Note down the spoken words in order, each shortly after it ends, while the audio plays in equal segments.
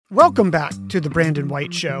Welcome back to The Brandon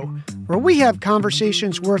White Show, where we have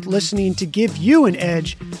conversations worth listening to give you an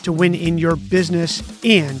edge to win in your business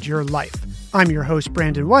and your life. I'm your host,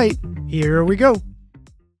 Brandon White. Here we go.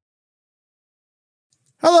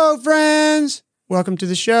 Hello, friends. Welcome to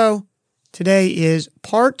the show. Today is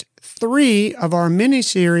part 3 of our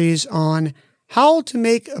mini-series on how to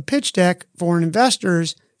make a pitch deck for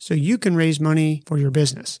investors so you can raise money for your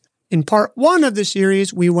business. In part 1 of the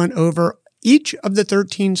series, we went over each of the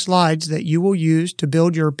 13 slides that you will use to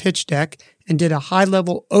build your pitch deck and did a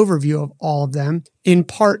high-level overview of all of them. In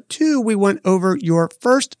part 2, we went over your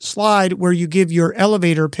first slide where you give your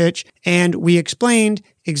elevator pitch, and we explained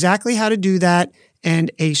exactly how to do that and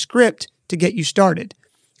a script to get you started.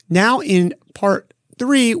 Now in part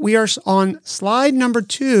 3, we are on slide number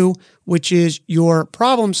 2, which is your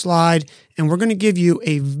problem slide, and we're going to give you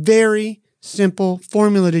a very simple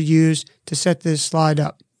formula to use to set this slide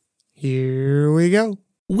up. Here we go.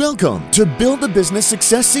 Welcome to Build a Business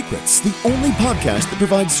Success Secrets, the only podcast that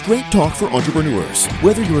provides straight talk for entrepreneurs.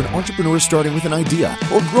 Whether you're an entrepreneur starting with an idea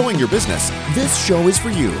or growing your business, this show is for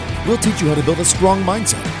you. We'll teach you how to build a strong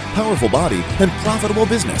mindset, powerful body, and profitable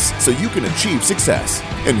business so you can achieve success.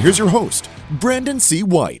 And here's your host, Brandon C.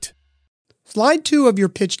 White. Slide 2 of your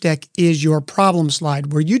pitch deck is your problem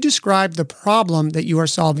slide, where you describe the problem that you are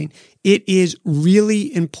solving. It is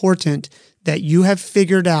really important that you have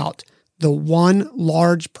figured out the one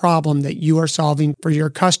large problem that you are solving for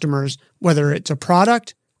your customers, whether it's a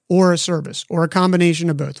product or a service or a combination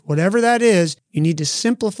of both. Whatever that is, you need to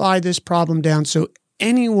simplify this problem down so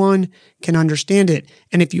anyone can understand it.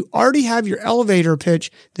 And if you already have your elevator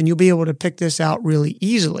pitch, then you'll be able to pick this out really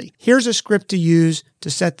easily. Here's a script to use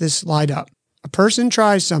to set this slide up. A person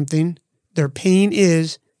tries something, their pain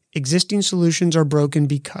is existing solutions are broken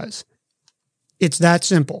because. It's that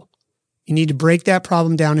simple. You need to break that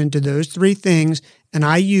problem down into those 3 things. And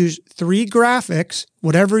I use 3 graphics,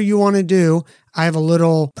 whatever you want to do. I have a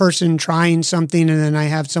little person trying something, and then I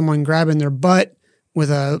have someone grabbing their butt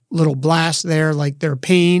with a little blast there, like their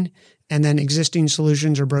pain. And then existing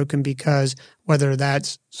solutions are broken because, whether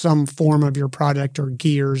that's some form of your product or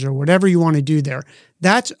gears or whatever you want to do there.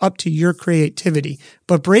 That's up to your creativity.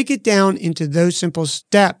 But break it down into those simple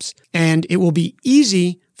steps, and it will be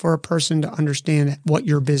easy for a person to understand what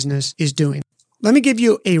your business is doing. Let me give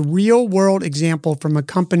you a real world example from a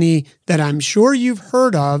company that I'm sure you've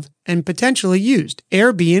heard of and potentially used,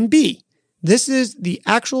 Airbnb. This is the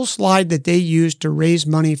actual slide that they used to raise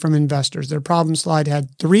money from investors. Their problem slide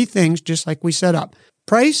had 3 things, just like we set up.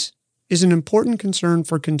 Price is an important concern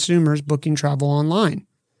for consumers booking travel online.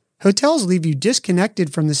 Hotels leave you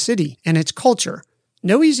disconnected from the city and its culture.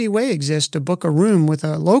 No easy way exists to book a room with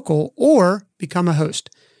a local or become a host.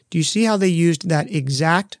 Do you see how they used that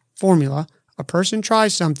exact formula? A person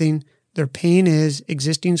tries something, their pain is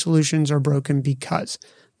existing solutions are broken because.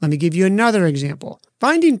 Let me give you another example.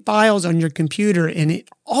 Finding files on your computer in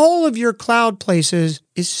all of your cloud places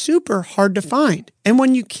is super hard to find. And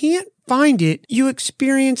when you can't find it, you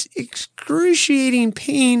experience excruciating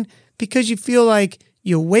pain because you feel like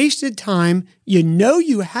you wasted time. You know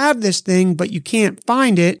you have this thing, but you can't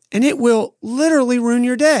find it, and it will literally ruin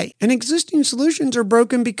your day. And existing solutions are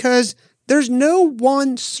broken because there's no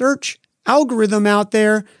one search algorithm out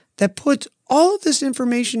there that puts all of this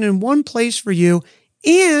information in one place for you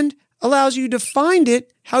and allows you to find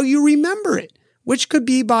it how you remember it, which could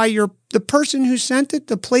be by the person who sent it,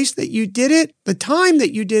 the place that you did it, the time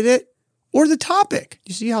that you did it, or the topic.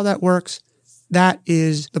 You see how that works? That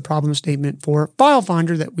is the problem statement for File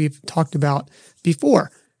Finder that we've talked about before.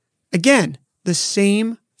 Again, the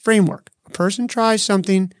same framework. A person tries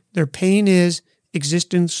something, their pain is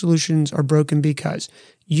existing solutions are broken because.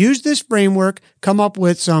 Use this framework, come up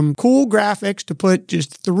with some cool graphics to put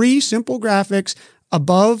just 3 simple graphics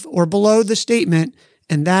above or below the statement,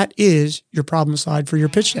 and that is your problem slide for your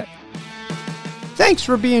pitch deck. Thanks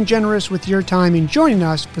for being generous with your time and joining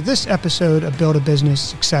us for this episode of Build a Business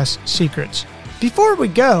Success Secrets. Before we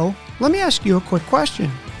go, let me ask you a quick question.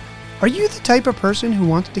 Are you the type of person who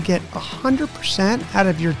wants to get 100% out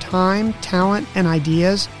of your time, talent, and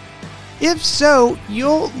ideas? If so,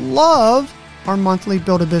 you'll love our monthly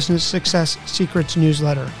Build a Business Success Secrets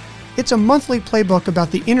newsletter. It's a monthly playbook about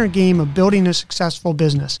the inner game of building a successful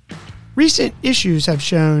business. Recent issues have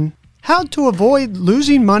shown how to avoid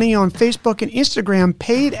losing money on Facebook and Instagram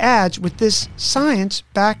paid ads with this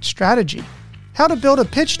science-backed strategy. How to build a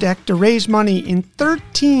pitch deck to raise money in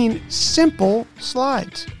 13 simple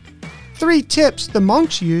slides. 3 tips the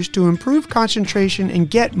monks use to improve concentration and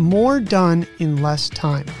get more done in less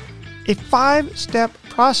time. A 5-step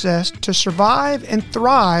process to survive and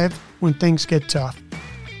thrive when things get tough.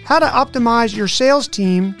 how to optimize your sales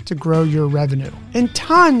team to grow your revenue, and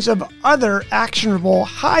tons of other actionable,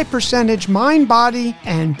 high percentage mind, body,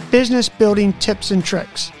 and business building tips and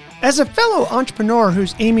tricks. As a fellow entrepreneur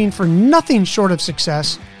who's aiming for nothing short of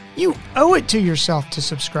success, you owe it to yourself to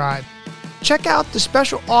subscribe. Check out the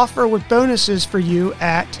special offer with bonuses for you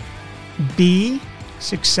at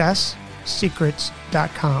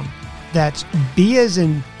BSuccessSecrets.com. That's B as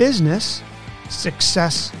in business,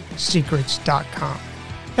 SuccessSecrets.com.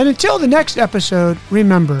 And until the next episode,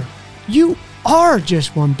 remember, you are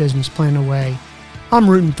just one business plan away. I'm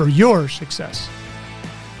rooting for your success.